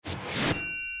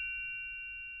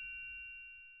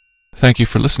Thank you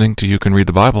for listening to You Can Read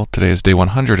the Bible. Today is day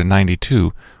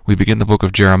 192. We begin the book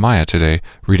of Jeremiah today,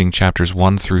 reading chapters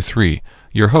 1 through 3.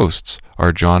 Your hosts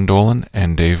are John Dolan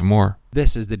and Dave Moore.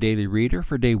 This is the Daily Reader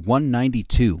for day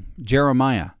 192,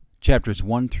 Jeremiah, chapters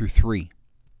 1 through 3.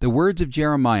 The words of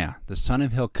Jeremiah, the son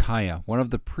of Hilkiah, one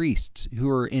of the priests who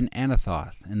were in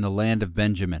Anathoth in the land of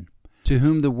Benjamin, to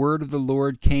whom the word of the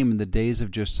Lord came in the days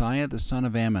of Josiah the son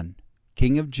of Ammon,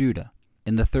 king of Judah,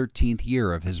 in the 13th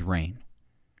year of his reign.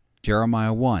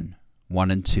 Jeremiah 1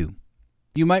 and 2.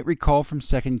 You might recall from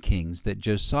 2 Kings that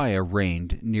Josiah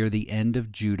reigned near the end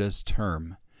of Judah's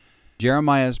term.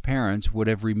 Jeremiah's parents would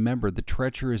have remembered the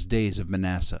treacherous days of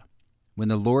Manasseh, when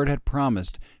the Lord had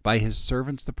promised by his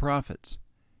servants the prophets,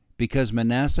 "Because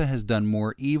Manasseh has done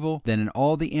more evil than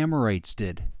all the Amorites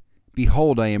did.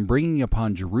 Behold, I am bringing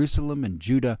upon Jerusalem and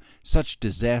Judah such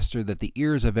disaster that the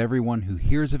ears of everyone who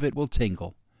hears of it will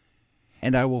tingle.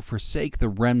 And I will forsake the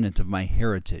remnant of my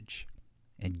heritage,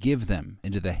 and give them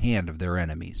into the hand of their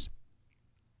enemies."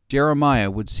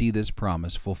 Jeremiah would see this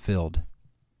promise fulfilled,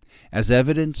 as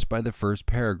evidenced by the first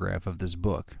paragraph of this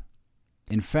book.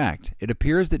 In fact, it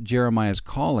appears that Jeremiah's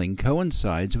calling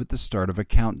coincides with the start of a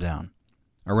countdown,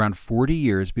 around 40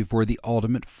 years before the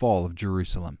ultimate fall of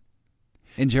Jerusalem.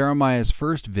 In Jeremiah's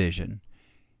first vision,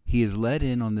 he is let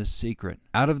in on this secret.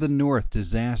 Out of the north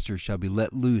disaster shall be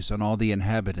let loose on all the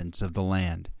inhabitants of the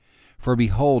land. For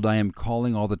behold, I am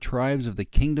calling all the tribes of the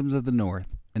kingdoms of the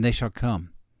north, and they shall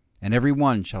come, and every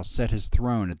one shall set his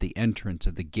throne at the entrance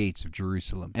of the gates of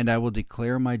Jerusalem. And I will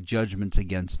declare my judgments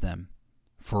against them,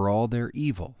 for all their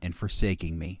evil in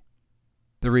forsaking me.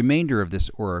 The remainder of this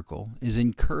oracle is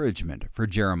encouragement for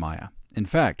Jeremiah. In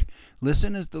fact,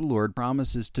 listen as the Lord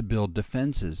promises to build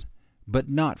defenses, but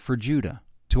not for Judah.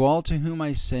 "To all to whom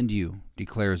I send you,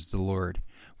 declares the Lord,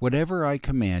 whatever I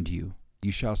command you,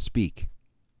 you shall speak.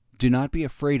 Do not be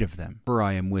afraid of them, for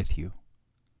I am with you."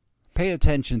 Pay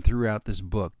attention throughout this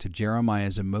book to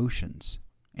Jeremiah's emotions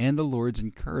and the Lord's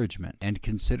encouragement, and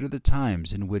consider the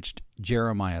times in which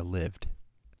Jeremiah lived.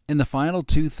 In the final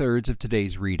two-thirds of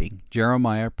today's reading,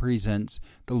 Jeremiah presents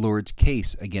the Lord's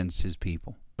case against his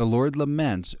people. The Lord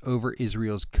laments over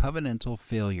Israel's covenantal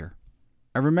failure.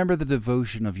 "I remember the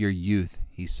devotion of your youth,"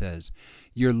 he says,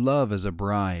 "your love as a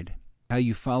bride, how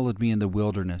you followed me in the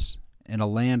wilderness, in a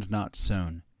land not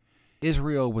sown."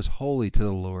 Israel was holy to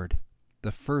the Lord,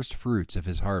 the first fruits of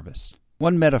his harvest.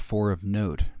 One metaphor of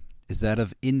note is that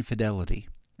of infidelity,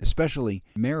 especially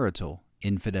marital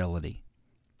infidelity.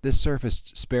 This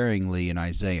surfaced sparingly in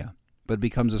Isaiah, but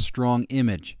becomes a strong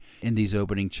image in these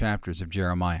opening chapters of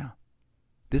Jeremiah.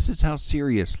 This is how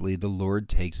seriously the Lord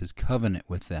takes his covenant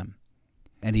with them,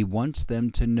 and he wants them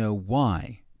to know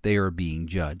why they are being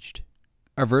judged.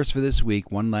 Our verse for this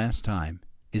week, one last time,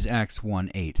 is Acts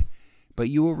 1:8. "But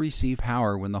you will receive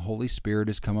power when the Holy Spirit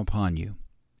is come upon you,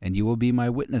 and you will be my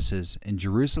witnesses in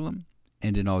Jerusalem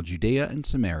and in all Judea and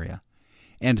Samaria,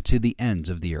 and to the ends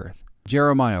of the earth."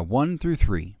 Jeremiah 1 through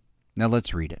 3. Now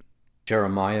let's read it.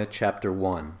 Jeremiah chapter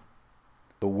 1.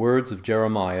 The words of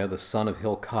Jeremiah the son of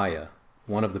Hilkiah,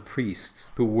 one of the priests,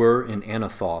 who were in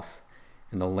Anathoth,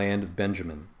 in the land of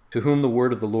Benjamin, to whom the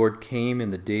word of the Lord came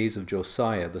in the days of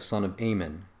Josiah the son of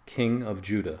Ammon, king of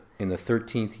Judah, in the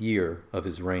 13th year of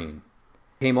his reign.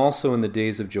 Came also in the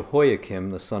days of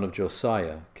Jehoiakim the son of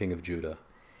Josiah, king of Judah,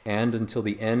 and until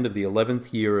the end of the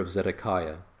 11th year of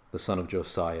Zedekiah the son of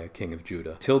Josiah, king of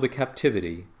Judah, till the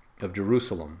captivity of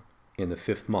Jerusalem in the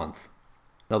 5th month.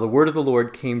 Now the word of the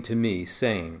Lord came to me,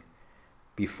 saying,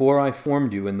 "Before I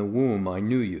formed you in the womb I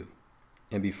knew you,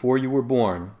 and before you were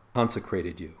born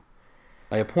consecrated you.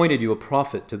 I appointed you a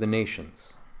prophet to the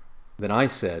nations." Then I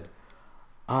said,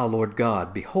 "Ah, Lord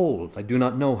God, behold, I do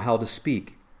not know how to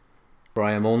speak, for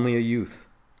I am only a youth."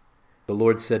 The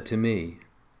Lord said to me,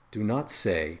 "Do not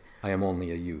say, I am only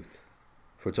a youth,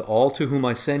 for to all to whom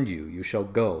I send you, you shall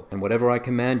go, and whatever I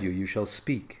command you, you shall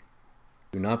speak.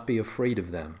 Do not be afraid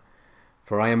of them,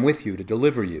 for I am with you to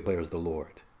deliver you, declares the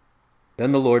Lord."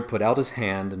 Then the Lord put out his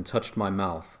hand and touched my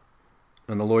mouth.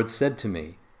 And the Lord said to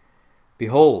me,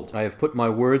 "Behold, I have put my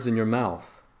words in your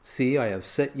mouth. See, I have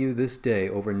set you this day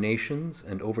over nations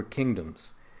and over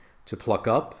kingdoms, to pluck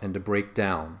up and to break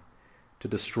down, to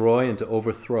destroy and to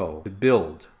overthrow, to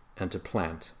build and to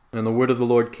plant." And the word of the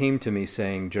Lord came to me,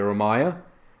 saying, "Jeremiah,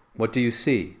 what do you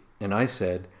see?" And I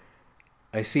said,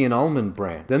 "I see an almond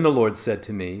branch." Then the Lord said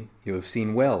to me, "You have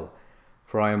seen well,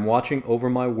 for I am watching over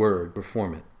my word to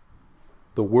perform it."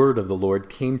 The word of the Lord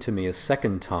came to me a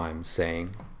second time,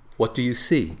 saying, "What do you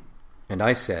see?" And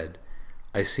I said,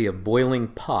 "I see a boiling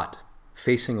pot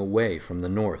facing away from the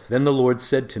north." Then the Lord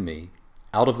said to me,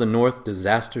 "Out of the north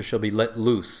disaster shall be let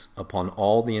loose upon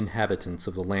all the inhabitants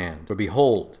of the land. For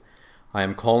behold, I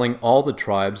am calling all the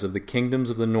tribes of the kingdoms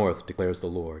of the north, declares the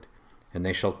Lord, and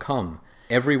they shall come.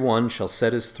 Every one shall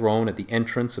set his throne at the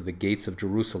entrance of the gates of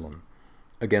Jerusalem,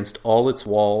 against all its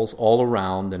walls all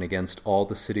around, and against all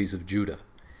the cities of Judah.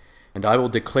 And I will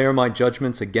declare my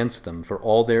judgments against them for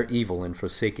all their evil in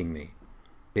forsaking me.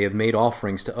 They have made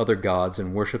offerings to other gods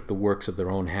and worshipped the works of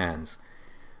their own hands.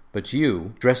 But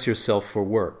you, dress yourself for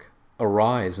work.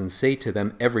 Arise and say to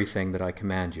them everything that I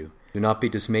command you. Do not be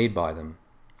dismayed by them,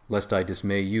 lest I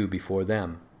dismay you before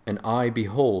them. And I,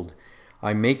 behold,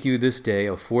 I make you this day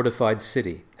a fortified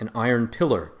city, an iron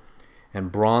pillar,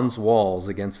 and bronze walls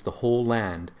against the whole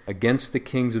land, against the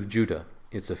kings of Judah,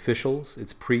 its officials,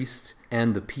 its priests,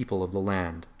 and the people of the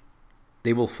land.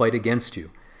 They will fight against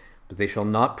you, but they shall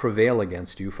not prevail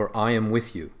against you, for I am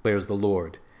with you, declares the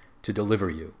Lord, to deliver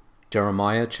you.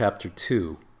 Jeremiah chapter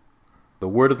 2. The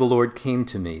word of the Lord came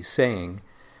to me, saying,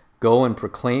 Go and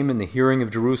proclaim in the hearing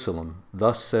of Jerusalem,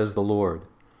 thus says the Lord,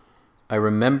 I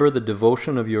remember the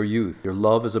devotion of your youth, your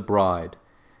love as a bride,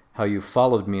 how you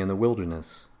followed me in the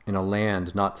wilderness, in a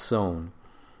land not sown.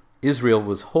 Israel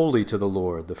was holy to the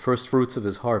Lord, the firstfruits of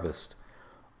his harvest.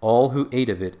 All who ate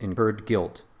of it incurred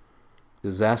guilt.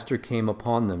 Disaster came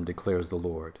upon them, declares the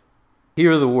Lord.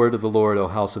 Hear the word of the Lord, O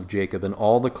house of Jacob, and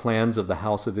all the clans of the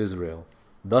house of Israel.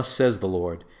 Thus says the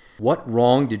Lord, What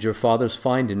wrong did your fathers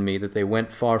find in me that they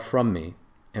went far from me,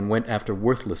 and went after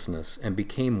worthlessness, and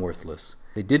became worthless?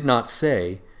 They did not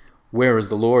say, Where is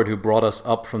the Lord who brought us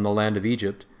up from the land of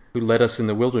Egypt, who led us in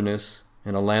the wilderness,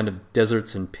 in a land of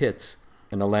deserts and pits,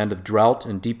 in a land of drought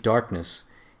and deep darkness,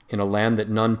 in a land that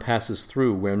none passes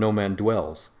through, where no man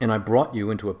dwells. And I brought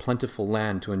you into a plentiful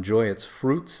land to enjoy its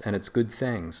fruits and its good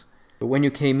things. But when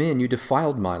you came in, you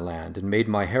defiled my land, and made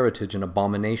my heritage an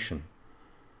abomination.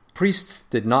 Priests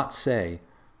did not say,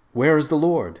 Where is the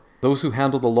Lord? Those who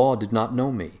handle the law did not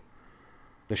know me.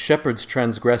 The shepherds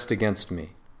transgressed against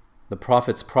me. The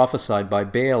prophets prophesied by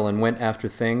Baal and went after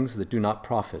things that do not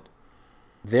profit.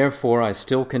 Therefore I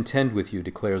still contend with you,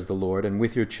 declares the Lord, and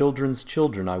with your children's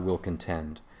children I will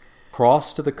contend.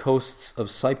 Cross to the coasts of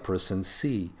Cyprus and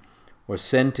see, or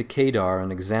send to Kedar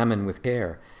and examine with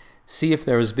care. See if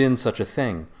there has been such a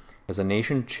thing. Has a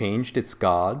nation changed its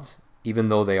gods, even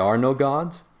though they are no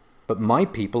gods? But my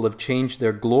people have changed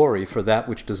their glory for that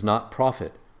which does not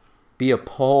profit. Be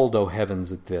appalled, O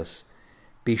heavens, at this.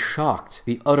 Be shocked,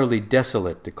 be utterly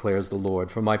desolate, declares the Lord,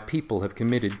 for my people have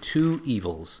committed two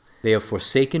evils. They have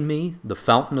forsaken me, the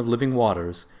fountain of living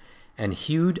waters, and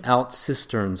hewed out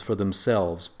cisterns for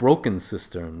themselves. Broken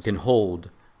cisterns can hold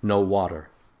no water.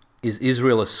 Is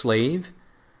Israel a slave?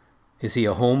 Is he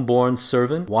a home-born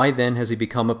servant? Why then has he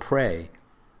become a prey?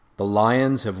 The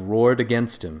lions have roared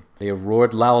against him. They have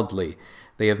roared loudly.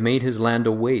 They have made his land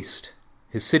a waste.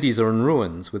 His cities are in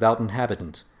ruins, without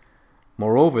inhabitant.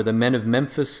 Moreover, the men of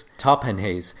Memphis,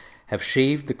 Tahpanhes, have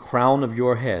shaved the crown of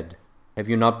your head. Have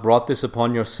you not brought this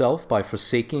upon yourself by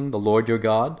forsaking the Lord your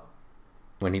God,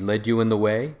 when he led you in the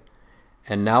way?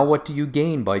 And now what do you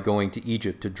gain by going to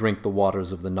Egypt to drink the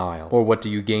waters of the Nile? Or what do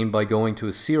you gain by going to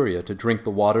Assyria to drink the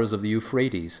waters of the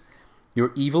Euphrates?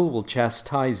 Your evil will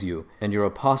chastise you, and your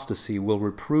apostasy will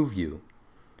reprove you.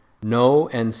 Know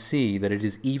and see that it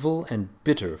is evil and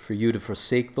bitter for you to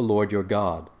forsake the Lord your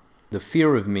God. The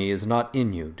fear of me is not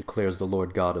in you, declares the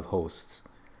Lord God of hosts.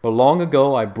 For long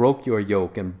ago I broke your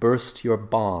yoke and burst your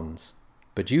bonds.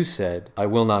 But you said, I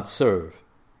will not serve.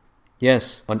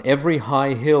 Yes, on every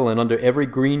high hill and under every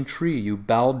green tree you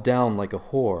bowed down like a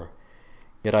whore.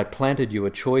 Yet I planted you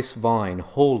a choice vine,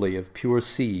 wholly of pure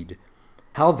seed.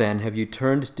 How then have you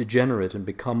turned degenerate and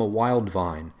become a wild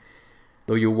vine?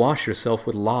 Though you wash yourself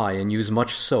with lye and use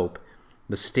much soap,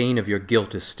 the stain of your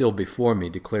guilt is still before me,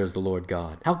 declares the Lord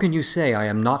God. How can you say, I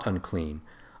am not unclean?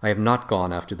 I have not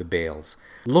gone after the Baals.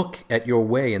 Look at your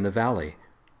way in the valley.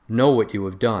 Know what you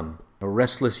have done. A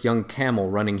restless young camel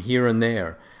running here and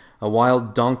there, a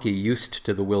wild donkey used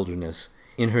to the wilderness,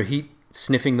 in her heat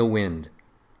sniffing the wind.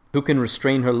 Who can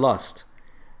restrain her lust?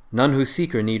 None who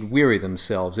seek her need weary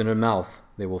themselves. In her mouth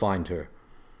they will find her.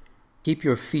 Keep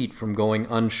your feet from going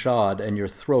unshod and your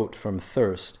throat from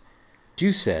thirst.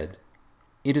 You said,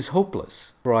 It is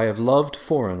hopeless, for I have loved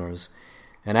foreigners,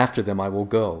 and after them I will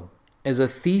go. As a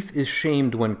thief is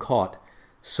shamed when caught,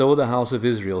 so the house of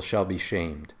Israel shall be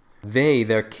shamed. They,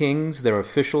 their kings, their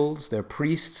officials, their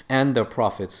priests, and their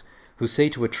prophets, who say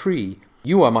to a tree,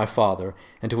 You are my father,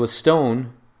 and to a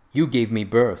stone, You gave me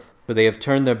birth. For they have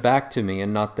turned their back to me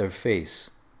and not their face.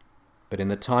 But in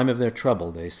the time of their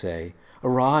trouble they say,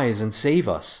 Arise and save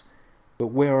us. But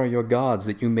where are your gods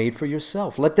that you made for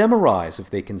yourself? Let them arise if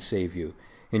they can save you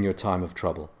in your time of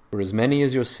trouble. For as many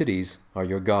as your cities are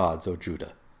your gods, O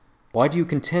Judah. Why do you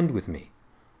contend with me?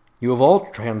 You have all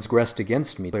transgressed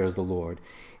against me, declares the Lord.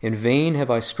 In vain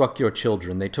have I struck your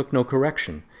children. They took no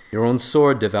correction. Your own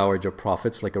sword devoured your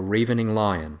prophets like a ravening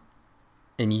lion.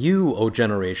 And you, O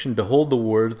generation, behold the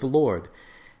word of the Lord.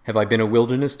 Have I been a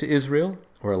wilderness to Israel,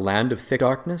 or a land of thick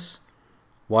darkness?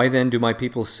 Why then do my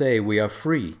people say, We are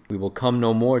free, we will come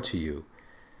no more to you?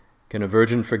 Can a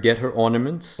virgin forget her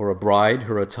ornaments, or a bride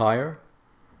her attire?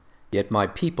 Yet my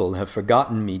people have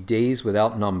forgotten me days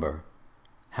without number.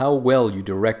 How well you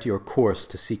direct your course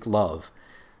to seek love,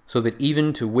 so that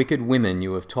even to wicked women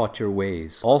you have taught your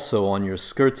ways. Also on your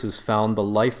skirts is found the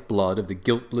lifeblood of the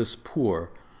guiltless poor.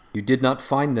 You did not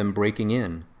find them breaking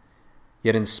in.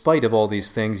 Yet in spite of all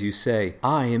these things you say,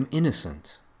 I am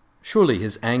innocent. Surely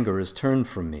his anger is turned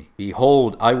from me.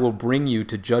 Behold, I will bring you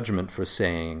to judgment for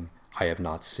saying, I have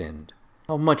not sinned.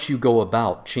 How much you go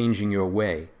about changing your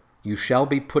way. You shall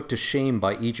be put to shame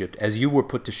by Egypt, as you were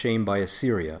put to shame by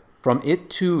Assyria. From it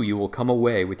too you will come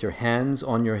away with your hands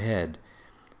on your head.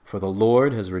 For the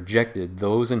Lord has rejected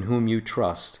those in whom you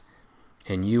trust,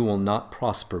 and you will not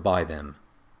prosper by them.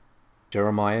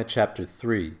 Jeremiah chapter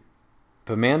 3. If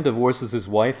a man divorces his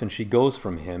wife and she goes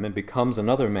from him and becomes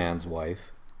another man's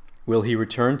wife, will he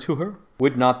return to her?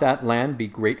 Would not that land be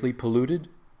greatly polluted?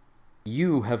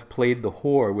 You have played the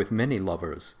whore with many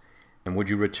lovers, and would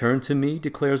you return to me,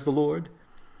 declares the Lord?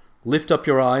 Lift up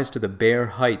your eyes to the bare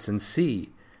heights and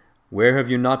see. Where have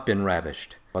you not been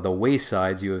ravished? By the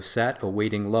waysides you have sat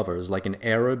awaiting lovers, like an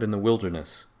Arab in the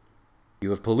wilderness. You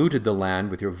have polluted the land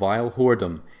with your vile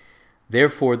whoredom.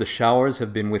 Therefore the showers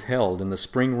have been withheld, and the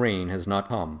spring rain has not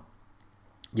come.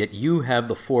 Yet you have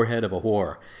the forehead of a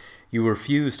whore. You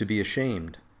refuse to be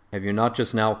ashamed. Have you not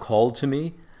just now called to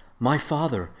me? My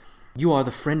father, you are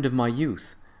the friend of my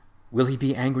youth. Will he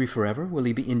be angry forever? Will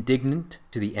he be indignant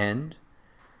to the end?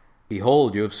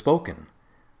 Behold, you have spoken,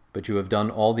 but you have done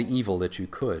all the evil that you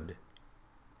could.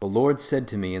 The Lord said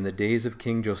to me in the days of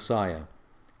King Josiah,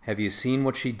 Have you seen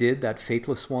what she did, that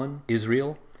faithless one,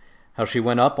 Israel? How she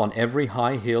went up on every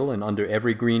high hill and under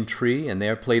every green tree, and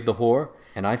there played the whore?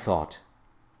 And I thought,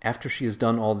 After she has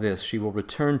done all this, she will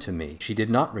return to me. She did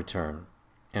not return,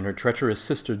 and her treacherous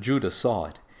sister Judah saw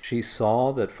it. She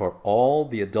saw that for all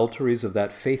the adulteries of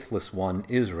that faithless one,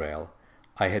 Israel,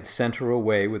 I had sent her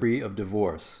away with a decree of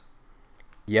divorce.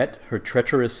 Yet her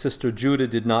treacherous sister Judah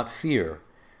did not fear,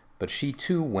 but she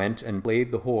too went and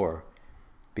played the whore.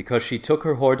 Because she took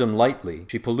her whoredom lightly,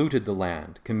 she polluted the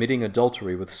land, committing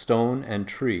adultery with stone and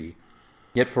tree.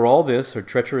 Yet for all this her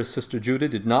treacherous sister Judah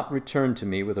did not return to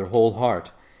me with her whole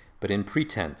heart, but in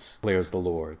pretense, declares the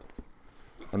Lord.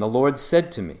 And the Lord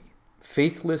said to me,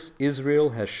 Faithless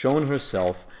Israel has shown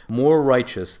herself more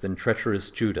righteous than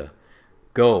treacherous Judah.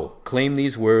 Go, claim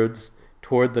these words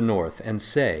toward the north, and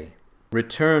say,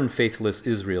 Return, faithless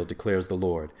Israel, declares the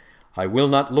Lord. I will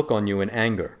not look on you in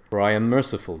anger, for I am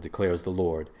merciful, declares the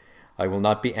Lord. I will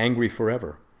not be angry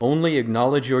forever. Only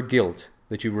acknowledge your guilt,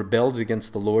 that you rebelled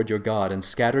against the Lord your God, and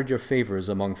scattered your favors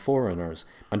among foreigners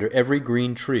under every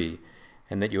green tree,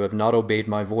 and that you have not obeyed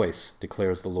my voice,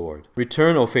 declares the Lord.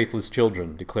 Return, O faithless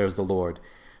children, declares the Lord,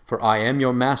 for I am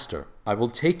your master. I will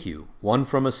take you, one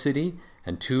from a city,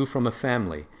 and two from a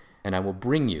family, and I will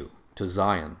bring you to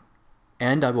Zion.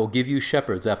 And I will give you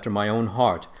shepherds after my own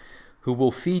heart, who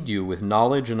will feed you with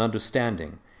knowledge and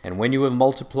understanding. And when you have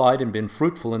multiplied and been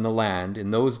fruitful in the land, in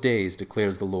those days,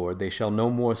 declares the Lord, they shall no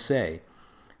more say,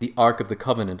 The ark of the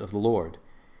covenant of the Lord.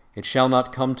 It shall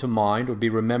not come to mind or be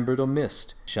remembered or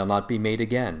missed, it shall not be made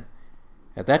again.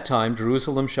 At that time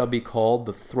Jerusalem shall be called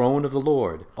the throne of the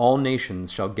Lord. All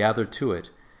nations shall gather to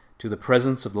it, to the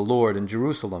presence of the Lord in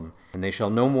Jerusalem, and they shall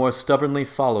no more stubbornly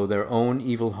follow their own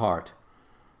evil heart.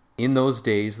 In those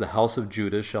days the house of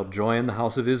Judah shall join the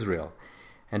house of Israel,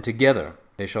 and together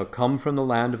they shall come from the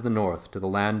land of the north to the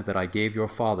land that I gave your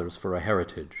fathers for a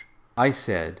heritage. I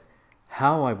said,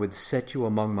 How I would set you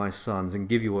among my sons and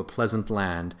give you a pleasant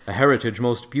land, a heritage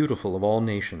most beautiful of all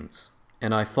nations.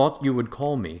 And I thought you would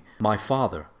call me my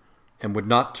father, and would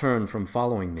not turn from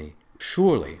following me.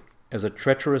 Surely, as a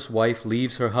treacherous wife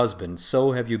leaves her husband,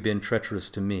 so have you been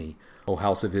treacherous to me, O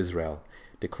house of Israel,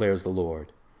 declares the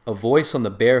Lord. A voice on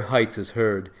the bare heights is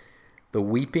heard, the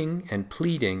weeping and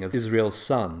pleading of Israel's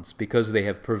sons, because they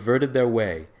have perverted their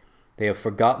way. They have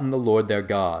forgotten the Lord their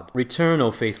God. Return,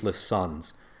 O faithless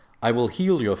sons. I will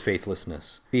heal your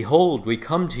faithlessness. Behold, we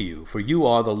come to you, for you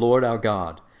are the Lord our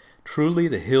God. Truly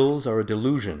the hills are a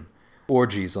delusion,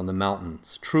 orgies on the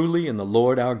mountains. Truly in the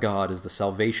Lord our God is the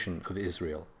salvation of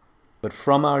Israel. But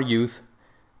from our youth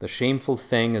the shameful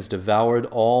thing has devoured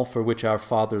all for which our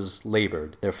fathers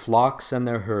labored, their flocks and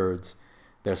their herds,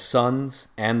 their sons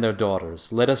and their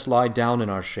daughters. Let us lie down in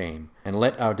our shame, and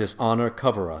let our dishonor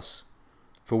cover us.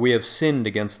 For we have sinned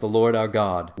against the Lord our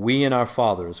God, we and our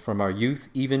fathers, from our youth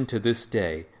even to this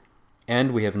day,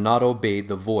 and we have not obeyed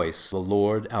the voice of the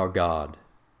Lord our God.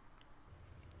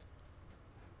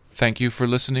 Thank you for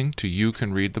listening to You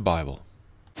Can Read the Bible.